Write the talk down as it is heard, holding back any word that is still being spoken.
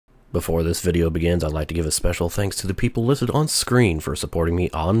Before this video begins, I'd like to give a special thanks to the people listed on screen for supporting me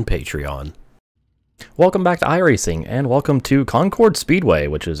on Patreon. Welcome back to iRacing, and welcome to Concord Speedway,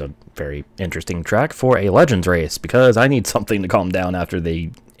 which is a very interesting track for a Legends race, because I need something to calm down after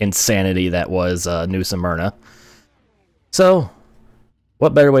the insanity that was New Smyrna. So,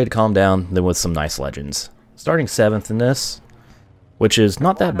 what better way to calm down than with some nice Legends? Starting 7th in this, which is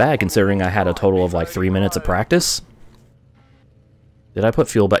not that bad considering I had a total of like 3 minutes of practice. Did I put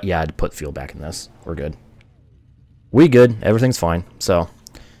fuel back? Yeah, I put fuel back in this. We're good. We good. Everything's fine. So,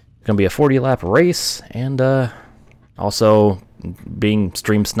 it's going to be a 40-lap race, and also being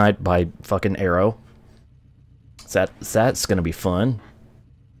stream sniped by fucking Arrow. That's going to be fun.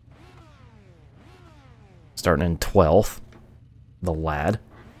 Starting in 12th. The lad.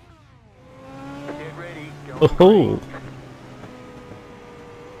 Oh!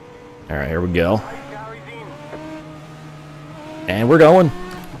 Alright, here we go. And we're going.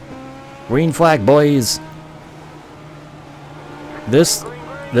 Green flag, boys. This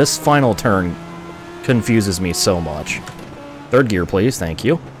final turn confuses me so much. Third gear, please. Thank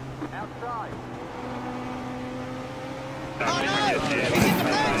you.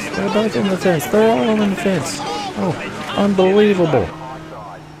 They're both in the fence. They're all on the fence. Oh, unbelievable.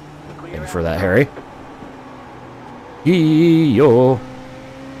 Thank you for that, Harry. Yee-yo.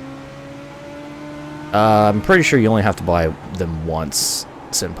 I'm pretty sure you only have to buy them once,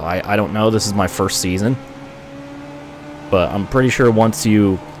 Senpai. I don't know, this is my first season. But I'm pretty sure once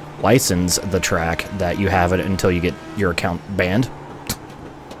you license the track that you have it until you get your account banned.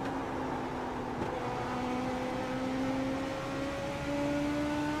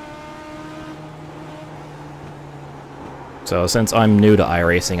 So since I'm new to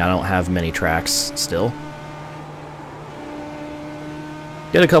iRacing, I don't have many tracks still.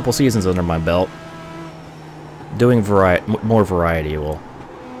 Get a couple seasons under my belt. Doing more variety will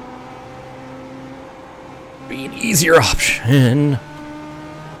be an easier option.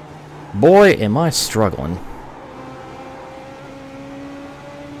 Boy, am I struggling.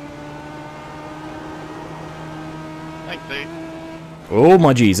 Oh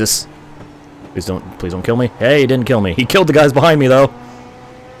my Jesus. Please don't kill me. Hey, he didn't kill me. He killed the guys behind me though.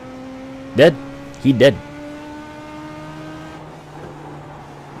 Dead? He dead.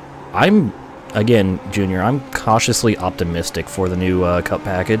 Again, Junior, I'm cautiously optimistic for the new Cup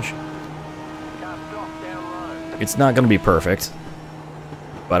package. It's not going to be perfect,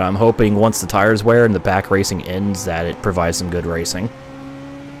 but I'm hoping once the tires wear and the back racing ends that it provides some good racing.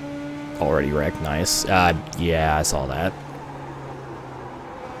 Already wrecked, nice. Yeah, I saw that.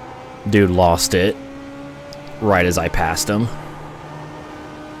 Dude lost it right as I passed him.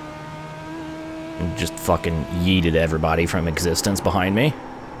 And just fucking yeeted everybody from existence behind me.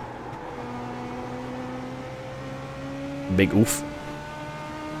 Big oof.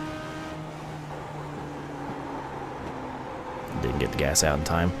 Didn't get the gas out in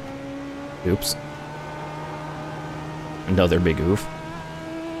time. Oops. Another big oof.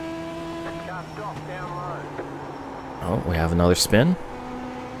 Oh, we have another spin.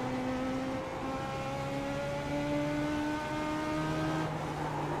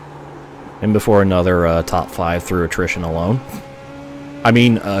 And before another top 5 through attrition alone. I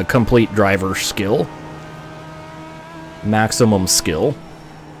mean, complete driver skill. Maximum skill.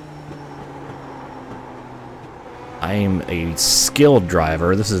 I am a skilled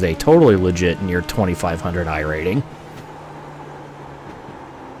driver. This is a totally legit near 2500 I rating.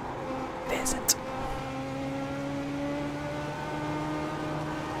 It isn't.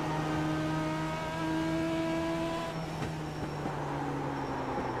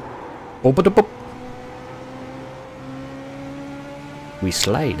 Boop-a-doop-boop. We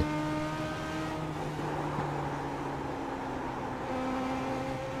slide.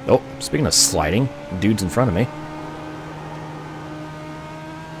 Oh, speaking of sliding, dude's in front of me.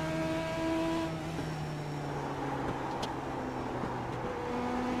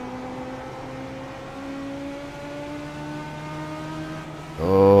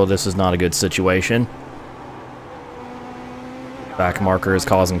 Oh, this is not a good situation. Back marker is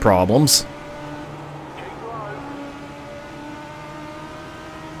causing problems.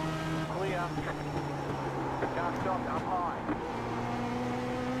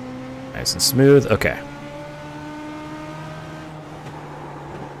 Nice and smooth. Okay.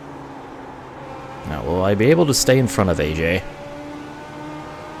 Now, will I be able to stay in front of AJ?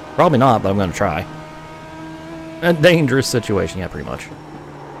 Probably not, but I'm going to try. A dangerous situation, yeah, pretty much.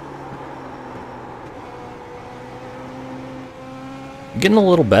 Getting a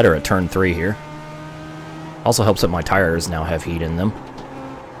little better at turn 3 here. Also helps that my tires now have heat in them.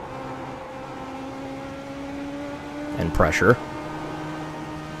 And pressure.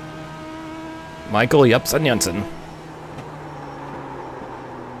 Michael Jepsen Jensen.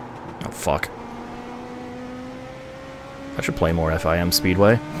 Oh, fuck. I should play more FIM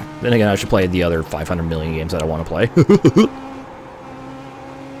Speedway. Then again, I should play the other 500 million games that I want to play.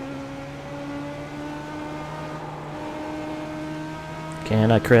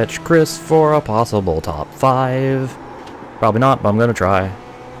 Can I catch Chris for a possible top 5? Probably not, but I'm gonna try.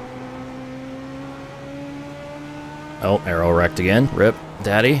 Oh, arrow wrecked again. Rip,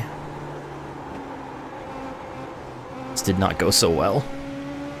 daddy. This did not go so well.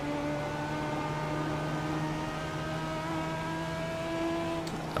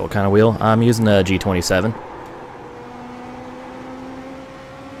 What kind of wheel? I'm using a G27.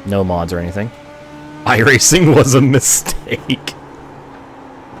 No mods or anything. iRacing was a mistake.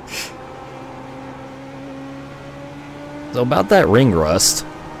 So about that ring rust.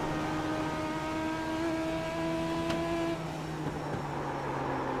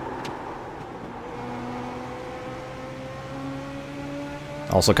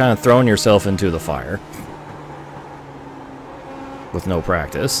 Also kind of throwing yourself into the fire. With no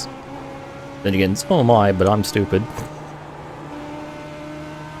practice. Then again, so am I, but I'm stupid.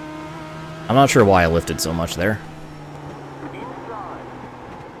 I'm not sure why I lifted so much there.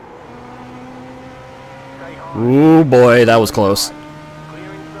 Ooh boy, that was close.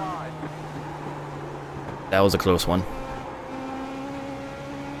 That was a close one.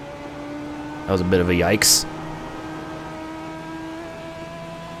 That was a bit of a yikes.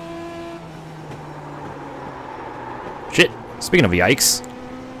 Shit. Speaking of yikes,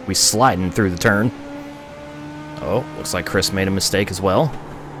 we sliding through the turn. Oh, looks like Chris made a mistake as well.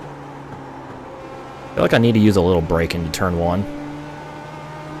 I feel like I need to use a little brake into turn 1.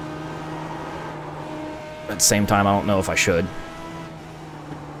 At the same time, I don't know if I should.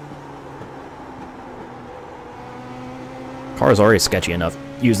 Car is already sketchy enough,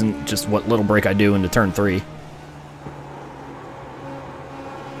 using just what little brake I do into turn 3.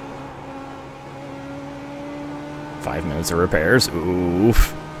 Minutes of repairs.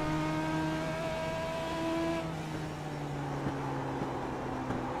 Oof.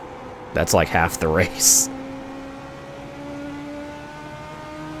 That's like half the race.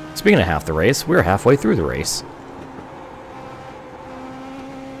 Speaking of half the race, we're halfway through the race.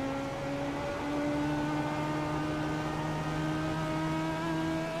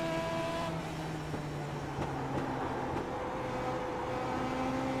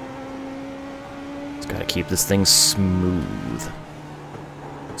 Gotta keep this thing smooth.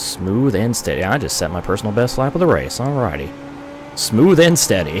 Smooth and steady. I just set my personal best lap of the race. Alrighty. Smooth and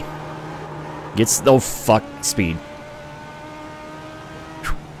steady. Gets the fuck speed.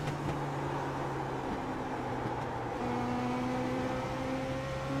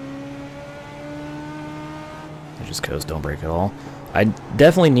 I just coast, don't brake at all. I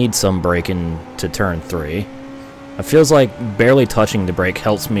definitely need some braking to turn 3. It feels like barely touching the brake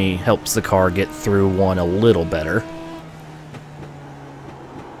helps the car get through 1 a little better.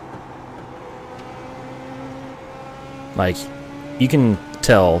 Like, you can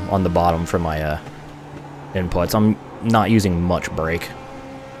tell on the bottom from my inputs, I'm not using much brake.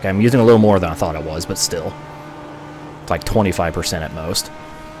 Okay, I'm using a little more than I thought I was, but still. It's like 25% at most.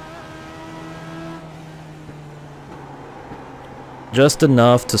 Just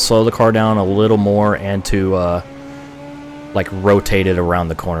enough to slow the car down a little more and to like rotate it around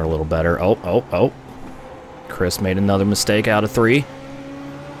the corner a little better. Oh. Chris made another mistake out of 3.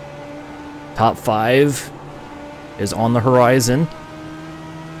 Top 5 is on the horizon.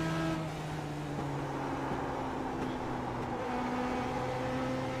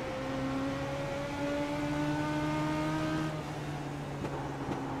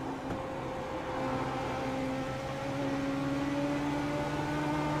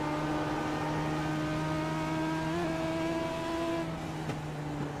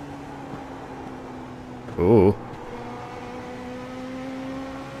 Ooh.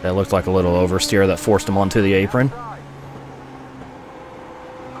 That looked like a little oversteer that forced him onto the apron.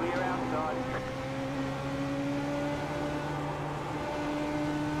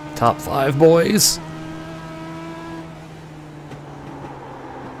 Top 5, boys.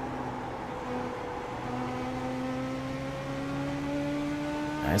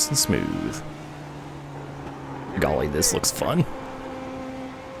 Nice and smooth. Golly, this looks fun.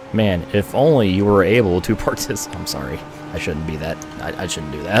 Man, if only you were able to participate. I'm sorry. I shouldn't be that. I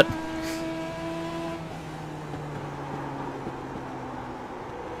shouldn't do that.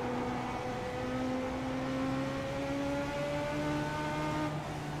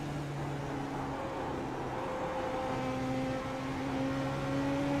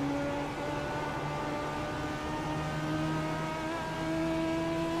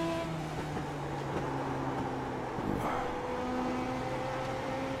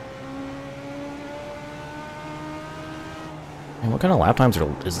 What kind of lap times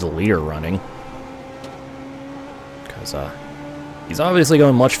is the leader running? Because he's obviously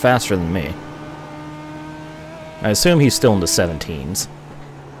going much faster than me. I assume he's still in the 17s.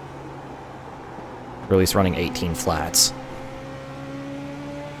 Or at least running 18 flats.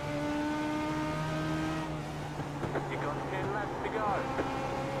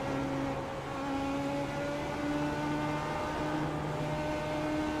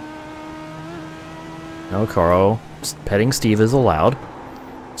 No, Caro. Petting Steve is allowed.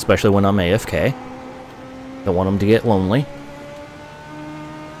 Especially when I'm AFK. Don't want him to get lonely.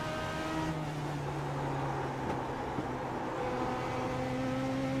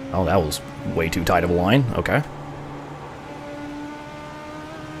 Oh, that was way too tight of a line. Okay.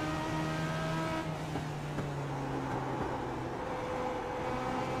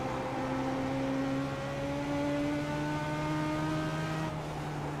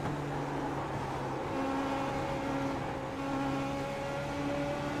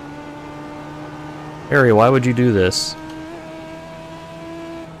 Harry, why would you do this?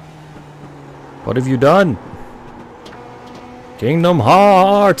 What have you done? Kingdom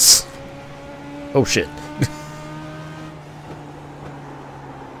Hearts! Oh shit.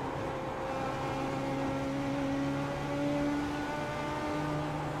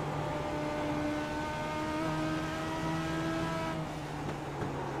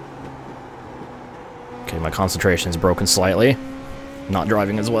 Okay, my concentration's broken slightly. Not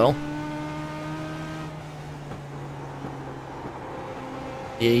driving as well.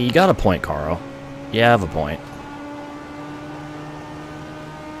 Yeah, you got a point, Caro. You have a point.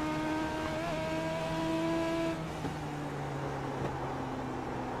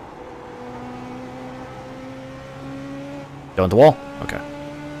 Going to the wall? Okay.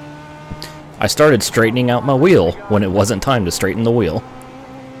 I started straightening out my wheel when it wasn't time to straighten the wheel.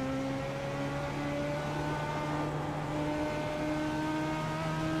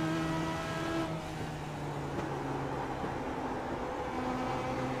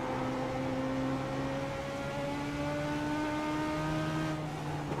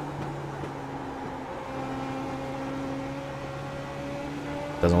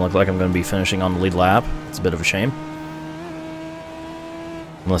 Doesn't look like I'm going to be finishing on the lead lap. It's a bit of a shame.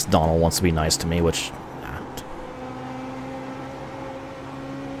 Unless Donald wants to be nice to me, which... Nah.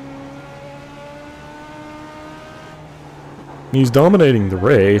 He's dominating the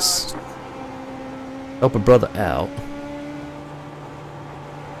race. Help a brother out.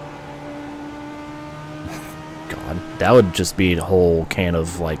 God, that would just be a whole can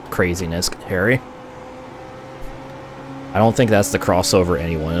of, like, craziness, Harry. I don't think that's the crossover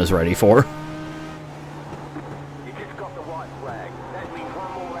anyone is ready for. You just got the white flag. That means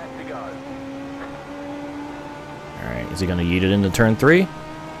one more lap to go. Alright, is he going to yeet it into turn 3?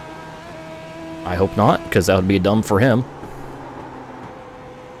 I hope not, because that would be dumb for him.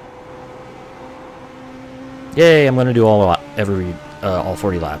 Yay, I'm going to do all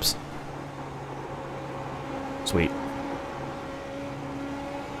 40 laps. Sweet.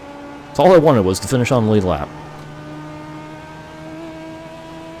 That's all I wanted was to finish on the lead lap.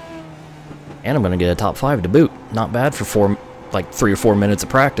 And I'm going to get a top 5 to boot. Not bad for 3 or 4 minutes of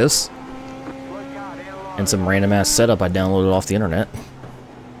practice. And some random ass setup I downloaded off the internet.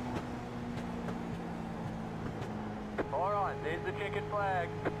 Alright, there's the checkered flag.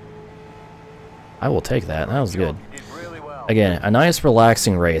 I will take that. That was good. Again, a nice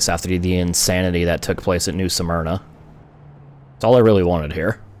relaxing race after the insanity that took place at New Smyrna. That's all I really wanted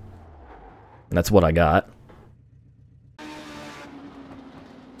here. And that's what I got.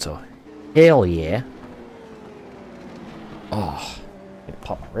 So... hell yeah. Oh, I need to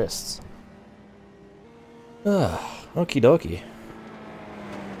pop my wrists. Okie dokie.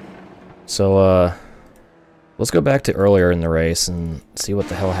 So, let's go back to earlier in the race and see what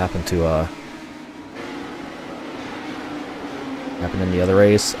the hell happened to, happened in the other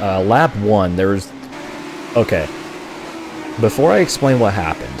race. Lap 1, there was... Okay. Before I explain what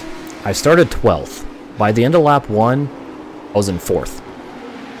happened, I started 12th. By the end of lap 1, I was in 4th.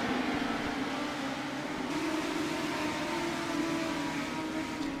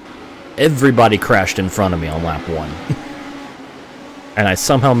 Everybody crashed in front of me on lap 1. And I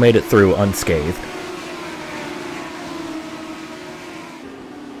somehow made it through unscathed.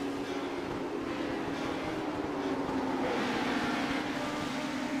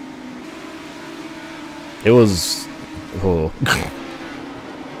 It was... oh.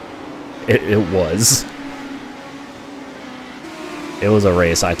 It was. It was a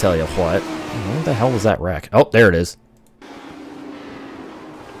race, I tell you what. What the hell was that wreck? Oh, there it is.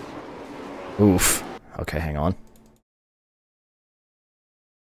 Oof. Okay, hang on.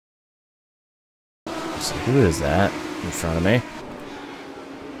 Let's see, who is that in front of me?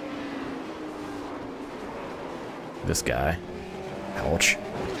 this guy. Ouch.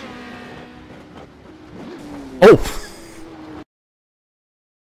 Oh!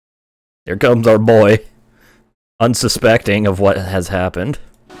 Here comes our boy. Unsuspecting of what has happened.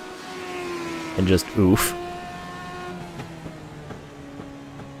 And just oof.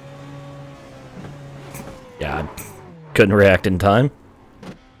 Yeah, couldn't react in time.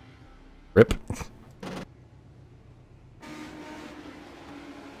 Rip.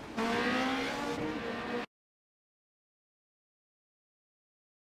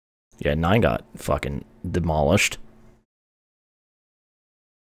 Yeah, 9 got fucking demolished.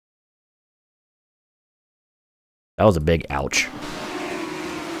 That was a big ouch.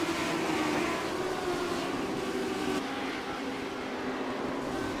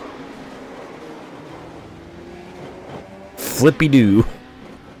 Flippy-doo.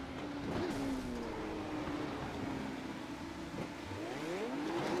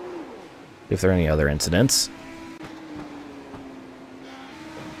 If there are any other incidents.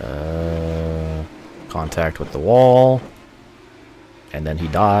 Contact with the wall. And then he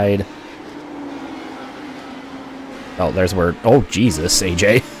died. Oh, there's where... Oh, Jesus,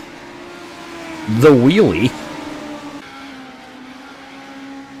 AJ. The wheelie.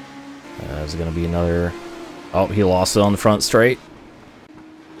 There's gonna be another... Oh, he lost it on the front straight.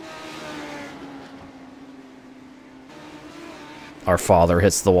 Our father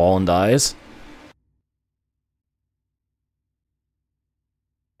hits the wall and dies.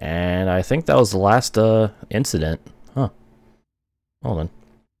 And I think that was the last incident. Huh. Hold on.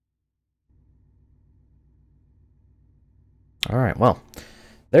 Alright, well.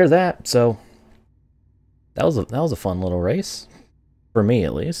 There's that. So that was a fun little race. For me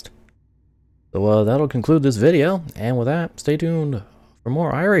at least. So that'll conclude this video, and with that, stay tuned for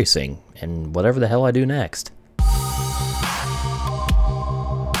more iRacing and whatever the hell I do next.